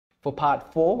For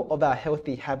part 4 of our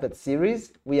Healthy Habits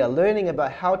series, we are learning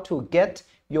about how to get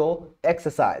your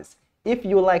exercise. If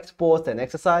you like sports and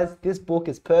exercise, this book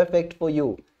is perfect for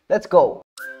you. Let's go!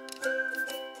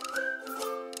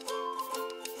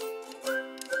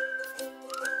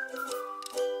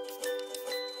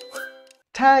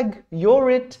 Tag,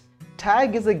 you're it.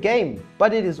 Tag is a game,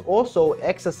 but it is also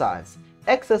exercise.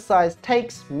 Exercise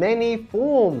takes many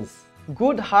forms.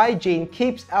 Good hygiene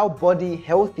keeps our body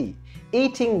healthy.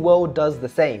 Eating well does the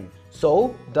same.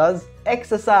 So does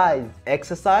exercise.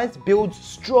 Exercise builds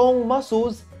strong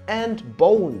muscles and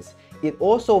bones. It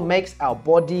also makes our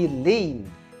body lean.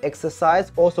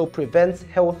 Exercise also prevents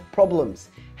health problems.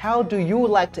 How do you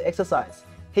like to exercise?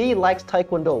 He likes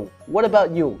Taekwondo. What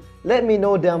about you? Let me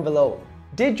know down below.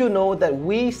 Did you know that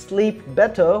we sleep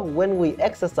better when we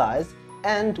exercise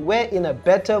and we're in a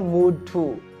better mood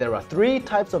too? There are 3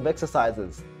 types of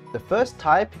exercises. The first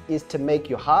type is to make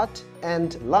your heart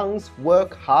and lungs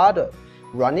work harder.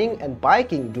 Running and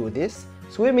biking do this.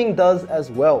 Swimming does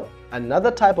as well.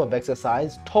 Another type of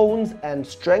exercise tones and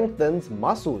strengthens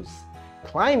muscles.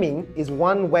 Climbing is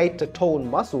one way to tone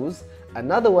muscles.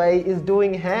 Another way is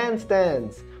doing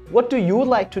handstands. What do you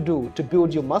like to do to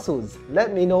build your muscles?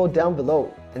 Let me know down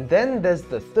below. And then there's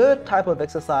the third type of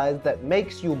exercise that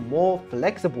makes you more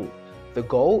flexible. The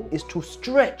goal is to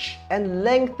stretch and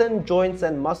lengthen joints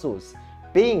and muscles.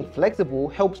 Being flexible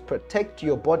helps protect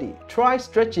your body. Try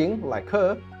stretching like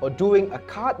her or doing a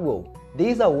cartwheel.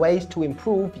 These are ways to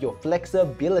improve your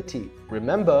flexibility.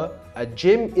 Remember, a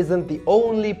gym isn't the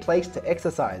only place to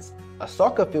exercise. A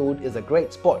soccer field is a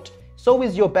great spot. So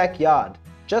is your backyard.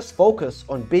 Just focus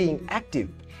on being active.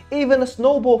 Even a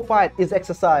snowball fight is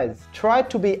exercise. Try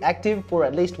to be active for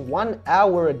at least 1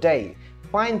 hour a day.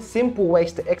 Find simple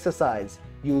ways to exercise.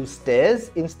 Use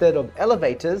stairs instead of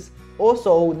elevators.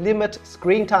 Also, limit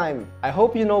screen time. I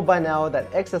hope you know by now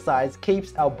that exercise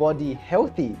keeps our body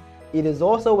healthy. It is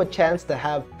also a chance to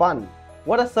have fun.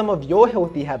 What are some of your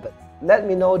healthy habits? Let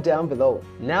me know down below.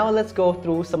 Now let's go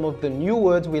through some of the new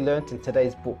words we learned in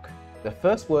today's book. The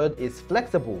first word is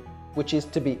flexible, which is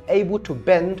to be able to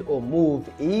bend or move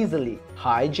easily.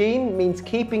 Hygiene means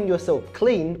keeping yourself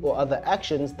clean or other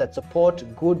actions that support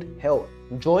good health.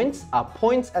 Joints are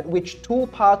points at which 2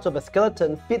 parts of a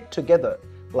skeleton fit together,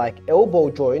 like elbow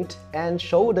joint and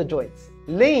shoulder joints.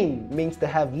 Lean means to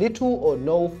have little or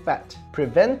no fat.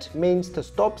 Prevent means to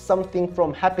stop something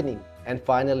from happening. And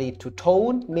finally, to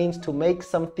tone means to make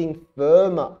something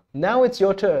firmer. Now it's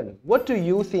your turn. What do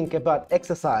you think about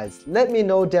exercise? Let me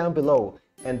know down below.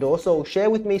 And also share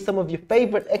with me some of your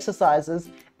favorite exercises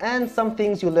and some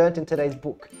things you learned in today's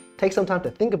book. Take some time to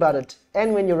think about it,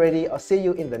 and when you're ready, I'll see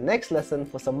you in the next lesson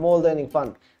for some more learning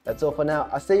fun. That's all for now.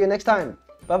 I'll see you next time.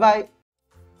 Bye bye.